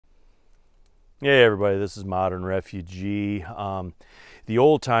Hey everybody, this is Modern Refugee. The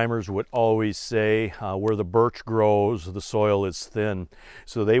old timers would always say where the birch grows, the soil is thin.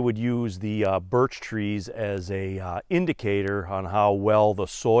 So they would use the birch trees as a indicator on how well the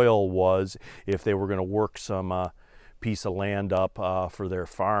soil was if they were going to work some piece of land up for their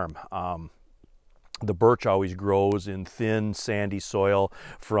farm. The birch always grows in thin, sandy soil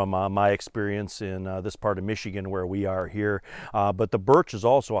from my experience in this part of Michigan where we are here. But the birch is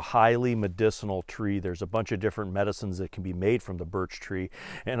also a highly medicinal tree. There's a bunch of different medicines that can be made from the birch tree.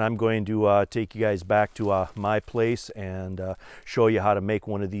 And I'm going to take you guys back to my place and show you how to make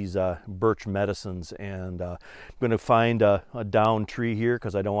one of these birch medicines. And I'm going to find a down tree here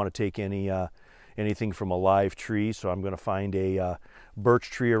because I don't want to take anything from a live tree. So I'm going to find a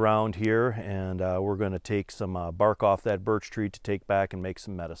birch tree around here, and we're going to take some bark off that birch tree to take back and make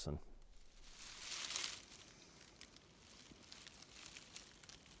some medicine.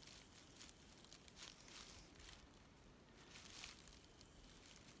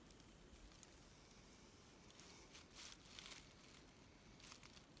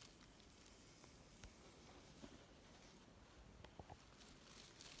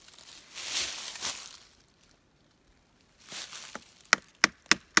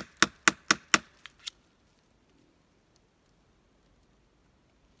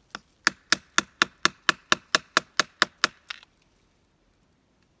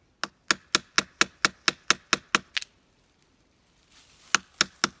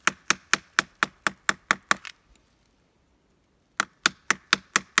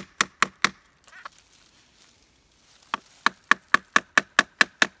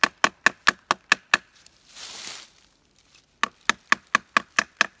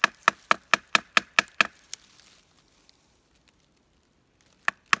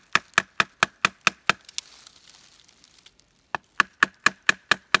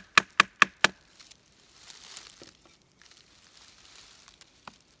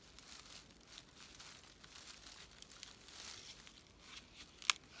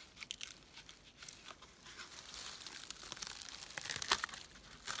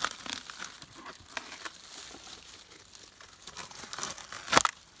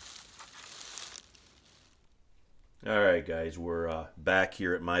 All right, guys, we're back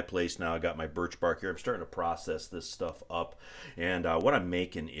here at my place now. I got my birch bark here. I'm starting to process this stuff up, and what I'm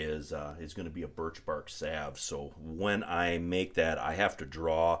making is going to be a birch bark salve. So when I make that, I have to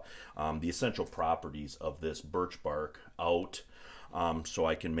draw the essential properties of this birch bark out so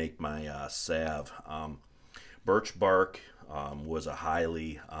I can make my salve. Birch bark was a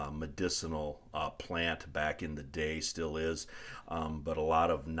highly medicinal plant back in the day, still is, but a lot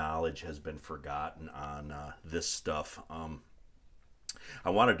of knowledge has been forgotten on this stuff. I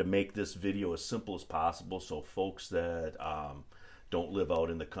wanted to make this video as simple as possible so folks that don't live out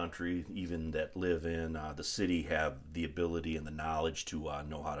in the country, even that live in the city, have the ability and the knowledge to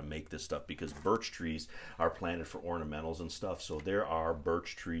know how to make this stuff, because birch trees are planted for ornamentals and stuff. So there are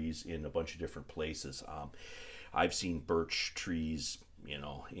birch trees in a bunch of different places. I've seen birch trees, you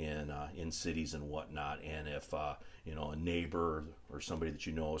know, in cities and whatnot. And if you know, a neighbor or somebody that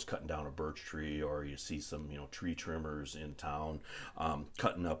you know is cutting down a birch tree, or you see some, you know, tree trimmers in town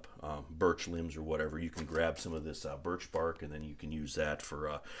cutting up birch limbs or whatever, you can grab some of this birch bark, and then you can use that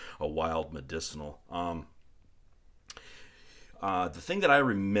for a wild medicinal. The thing that I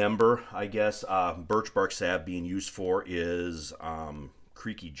remember, I guess, birch bark salve being used for is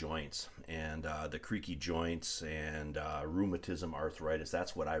creaky joints, and the creaky joints and rheumatism, arthritis.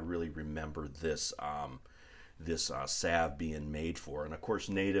 That's what I really remember this salve being made for. And of course,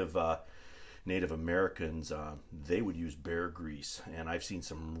 Native Americans, they would use bear grease, and I've seen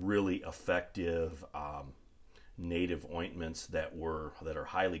some really effective native ointments that are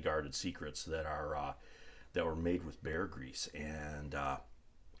highly guarded secrets that were made with bear grease. And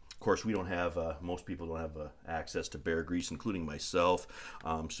of course, we don't have, most people don't have access to bear grease, including myself.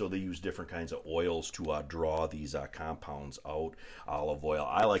 So they use different kinds of oils to draw these compounds out. Olive oil.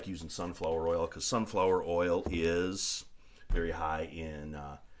 I like using sunflower oil because sunflower oil is very high in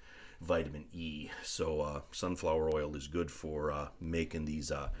vitamin E. So sunflower oil is good for making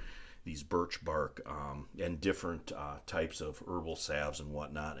these birch bark and different types of herbal salves and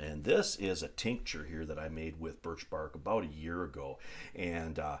whatnot. And this is a tincture here that I made with birch bark about a year ago.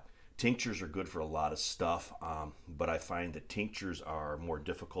 And tinctures are good for a lot of stuff, but I find that tinctures are more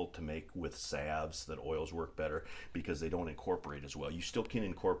difficult to make with salves, that oils work better because they don't incorporate as well. You still can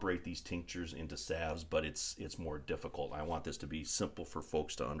incorporate these tinctures into salves, but it's more difficult. I want this to be simple for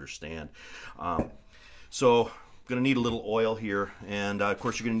folks to understand. So Going to need a little oil here, and of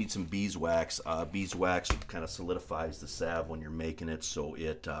course you're going to need some beeswax. Beeswax kind of solidifies the salve when you're making it, so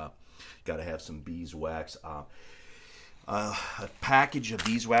it got to have some beeswax. A package of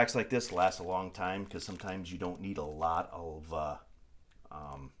beeswax like this lasts a long time because sometimes you don't need a lot of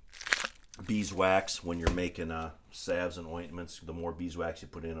beeswax when you're making salves and ointments. The more beeswax you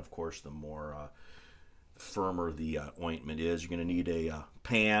put in, of course, the more firmer the ointment is. You're going to need a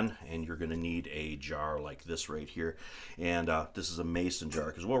pan, and you're going to need a jar like this right here, and this is a mason jar,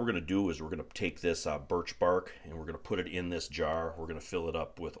 because what we're going to do is we're going to take this birch bark and we're going to put it in this jar. We're going to fill it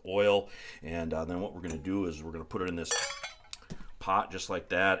up with oil, and then what we're going to do is we're going to put it in this pot just like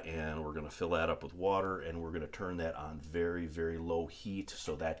that, and we're going to fill that up with water, and we're going to turn that on very, very low heat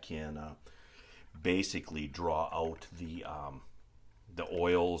so that can basically draw out the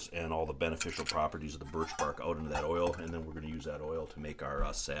oils and all the beneficial properties of the birch bark out into that oil, and then we're going to use that oil to make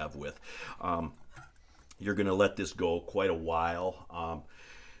our salve with. You're going to let this go quite a while.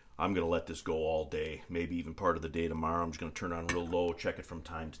 I'm going to let this go all day, maybe even part of the day tomorrow. I'm just going to turn it on real low, check it from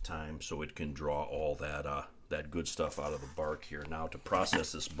time to time so it can draw all that good stuff out of the bark here. Now, to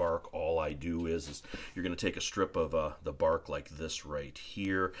process this bark, all I do is you're going to take a strip of the bark like this right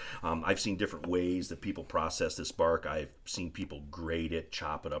here. I've seen different ways that people process this bark. I've seen people grate it,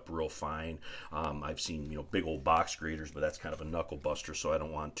 chop it up real fine. I've seen big old box graters, but that's kind of a knuckle buster, so I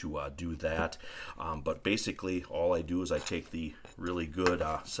don't want to do that. But basically, all I do is I take the really good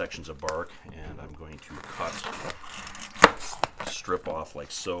sections of bark, and I'm going to strip off like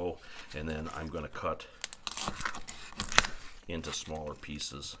so, and then I'm going to cut into smaller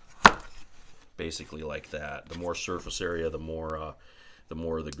pieces, basically like that. The more surface area, the more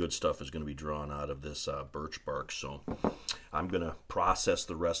the good stuff is going to be drawn out of this birch bark. So I'm going to process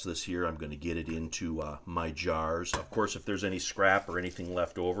the rest of this here. I'm going to get it into my jars. Of course, if there's any scrap or anything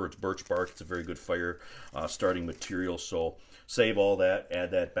left over, it's birch bark. It's a very good fire starting material. So save all that, add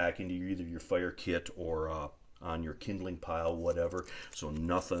that back into either your fire kit or on your kindling pile, whatever, so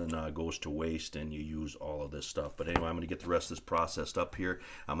nothing goes to waste and you use all of this stuff. But anyway, I'm going to get the rest of this processed up here.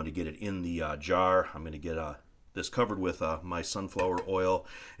 I'm going to get it in the jar. I'm going to get this covered with my sunflower oil,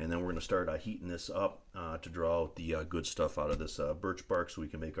 and then we're going to start heating this up to draw out the good stuff out of this birch bark so we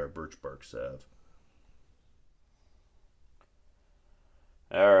can make our birch bark salve.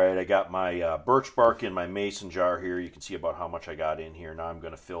 Alright, I got my birch bark in my mason jar here. You can see about how much I got in here. Now I'm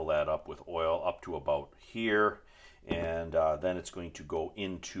going to fill that up with oil up to about here, and then it's going to go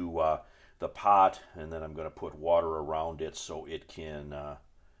into the pot, and then I'm going to put water around it so it can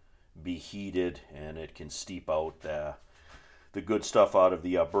be heated and it can steep out the good stuff out of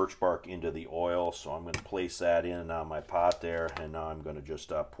the birch bark into the oil. So I'm going to place that in my pot there, and now I'm going to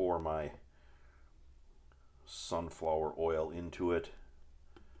just pour my sunflower oil into it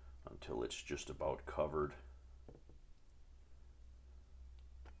until it's just about covered.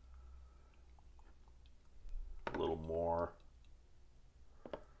 A little more.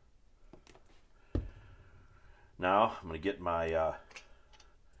 Now I'm going to get my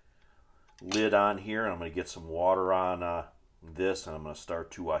lid on here, and I'm going to get some water on this, and I'm going to start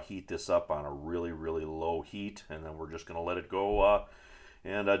to heat this up on a really, really low heat, and then we're just going to let it go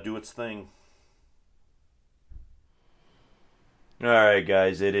and do its thing. Alright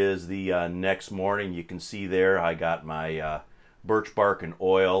guys, it is the next morning. You can see there I got my birch bark and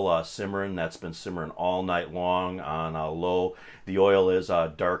oil simmering. That's been simmering all night long on low. The oil is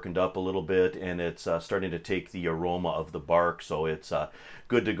darkened up a little bit, and it's starting to take the aroma of the bark, so it's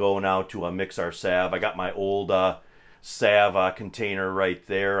good to go now to mix our salve. I got my old salve container right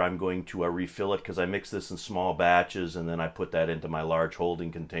there. I'm going to refill it because I mix this in small batches, and then I put that into my large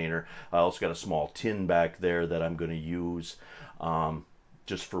holding container. I also got a small tin back there that I'm going to use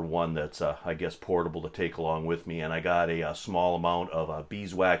just for one that's I guess portable to take along with me. And I got a small amount of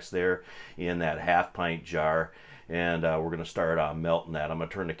beeswax there in that half-pint jar, and we're going to start melting that. I'm going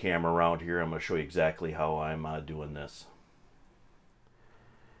to turn the camera around here. I'm going to show you exactly how I'm doing this.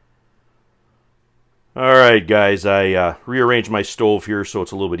 Alright guys, I rearranged my stove here so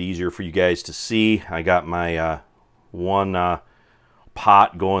it's a little bit easier for you guys to see. I got my one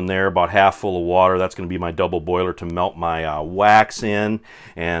pot going there, about half full of water. That's going to be my double boiler to melt my wax in,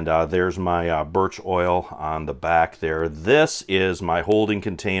 and there's my birch oil on the back there. This is my holding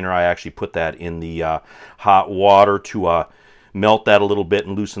container. I actually put that in the hot water to melt that a little bit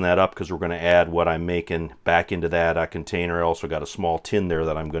and loosen that up, because we're going to add what I'm making back into that container. I also got a small tin there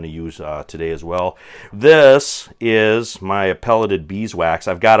that I'm going to use today as well. This is my pelleted beeswax.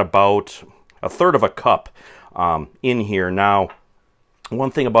 I've got about 1/3 of a cup in here. Now, One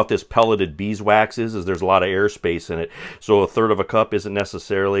thing about this pelleted beeswax is there's a lot of airspace in it. So a third of a cup isn't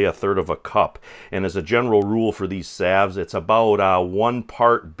necessarily a third of a cup. And as a general rule for these salves, it's about 1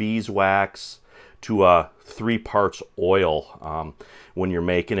 part beeswax to 3 parts oil when you're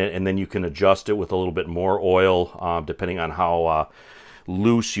making it. And then you can adjust it with a little bit more oil depending on how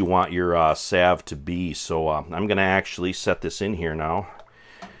loose you want your salve to be. So I'm going to actually set this in here now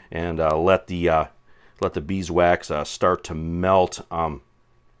and let the beeswax start to melt.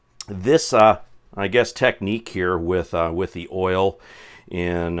 This, I guess, technique here with the oil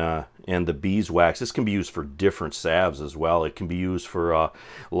and the beeswax, this can be used for different salves as well. It can be used for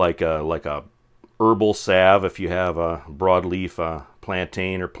like a herbal salve. If you have a broadleaf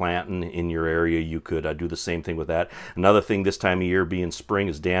plantain or plantain in your area, you could do the same thing with that. Another thing this time of year, being spring,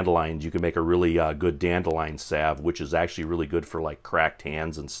 is dandelions. You can make a really good dandelion salve, which is actually really good for like cracked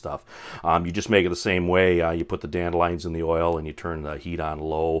hands and stuff. You just make it the same way. You put the dandelions in the oil and you turn the heat on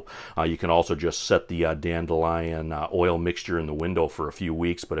low. You can also just set the dandelion oil mixture in the window for a few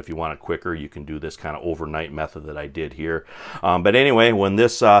weeks, but if you want it quicker, you can do this kind of overnight method that I did here. But anyway, when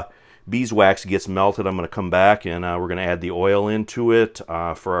this beeswax gets melted, I'm going to come back and we're going to add the oil into it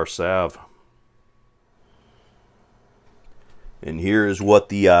for our salve. And here's what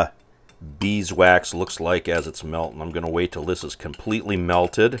the beeswax looks like as it's melting. I'm going to wait till this is completely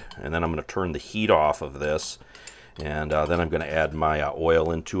melted, and then I'm going to turn the heat off of this, and then I'm going to add my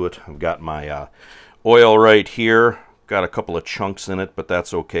oil into it. I've got my oil right here. Got a couple of chunks in it, but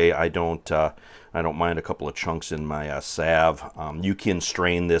that's okay. I don't mind a couple of chunks in my salve. You can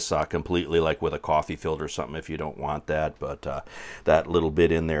strain this completely, like with a coffee filter or something, if you don't want that. But that little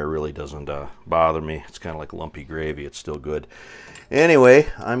bit in there really doesn't bother me. It's kind of like lumpy gravy. It's still good. Anyway,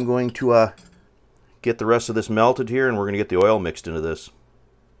 I'm going to get the rest of this melted here, and we're going to get the oil mixed into this.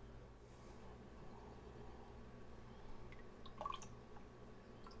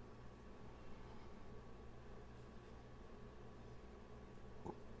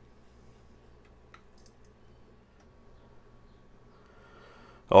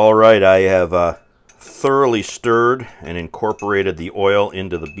 All right, I have thoroughly stirred and incorporated the oil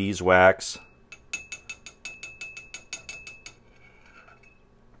into the beeswax.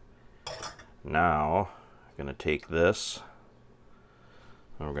 Now, I'm going to take this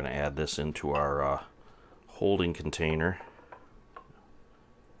and we're going to add this into our holding container.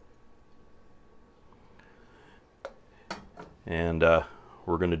 And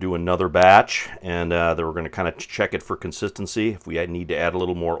we're going to do another batch, and then we're going to kind of check it for consistency. If we need to add a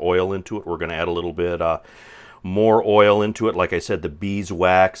little more oil into it, we're going to add a little bit more oil into it. Like I said, the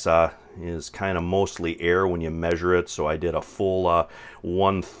beeswax is kind of mostly air when you measure it, so I did a full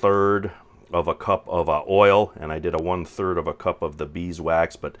 1/3 of a cup of oil, and I did a 1/3 of a cup of the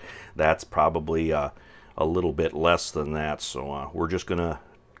beeswax, but that's probably a little bit less than that. So we're just going to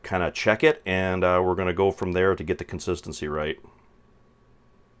kind of check it, and we're going to go from there to get the consistency right.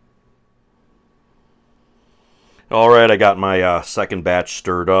 Alright, I got my second batch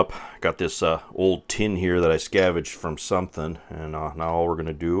stirred up. Got this old tin here that I scavenged from something, and now all we're going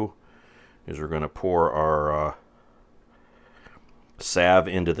to do is we're going to pour our salve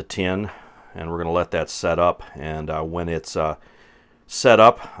into the tin, and we're going to let that set up. And when it's set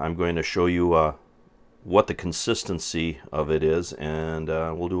up, I'm going to show you what the consistency of it is, and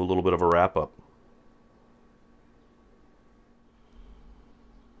we'll do a little bit of a wrap-up.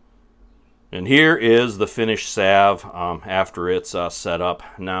 And here is the finished salve after it's set up.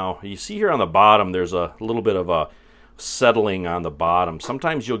 Now, you see here on the bottom, there's a little bit of a settling on the bottom.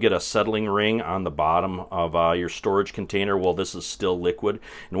 Sometimes you'll get a settling ring on the bottom of your storage container while this is still liquid.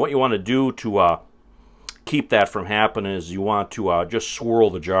 And what you want to do to keep that from happening is you want to just swirl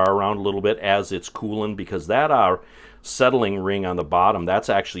the jar around a little bit as it's cooling, because that settling ring on the bottom, that's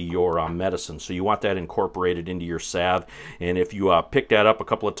actually your medicine. So you want that incorporated into your salve, and if you pick that up a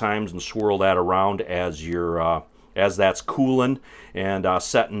couple of times and swirl that around as as that's cooling and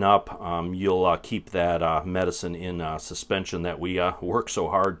setting up, you'll keep that medicine in suspension that we work so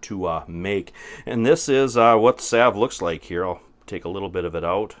hard to make. And this is what the salve looks like here. I'll take a little bit of it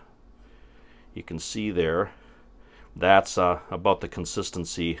out. You can see there, that's about the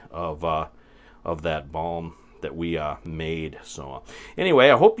consistency of that balm that we made. So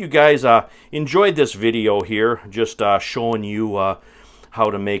anyway, I hope you guys enjoyed this video here, just showing you how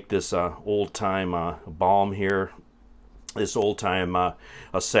to make this old-time balm here, this old-time a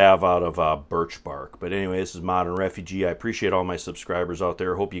salve out of birch bark. But anyway, this is Modern Refugee. I appreciate all my subscribers out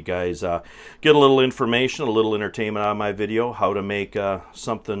there. Hope you guys get a little information, a little entertainment out of my video, how to make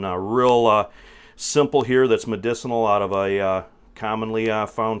something real simple here that's medicinal out of a commonly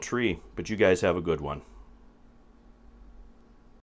found tree. But you guys have a good one.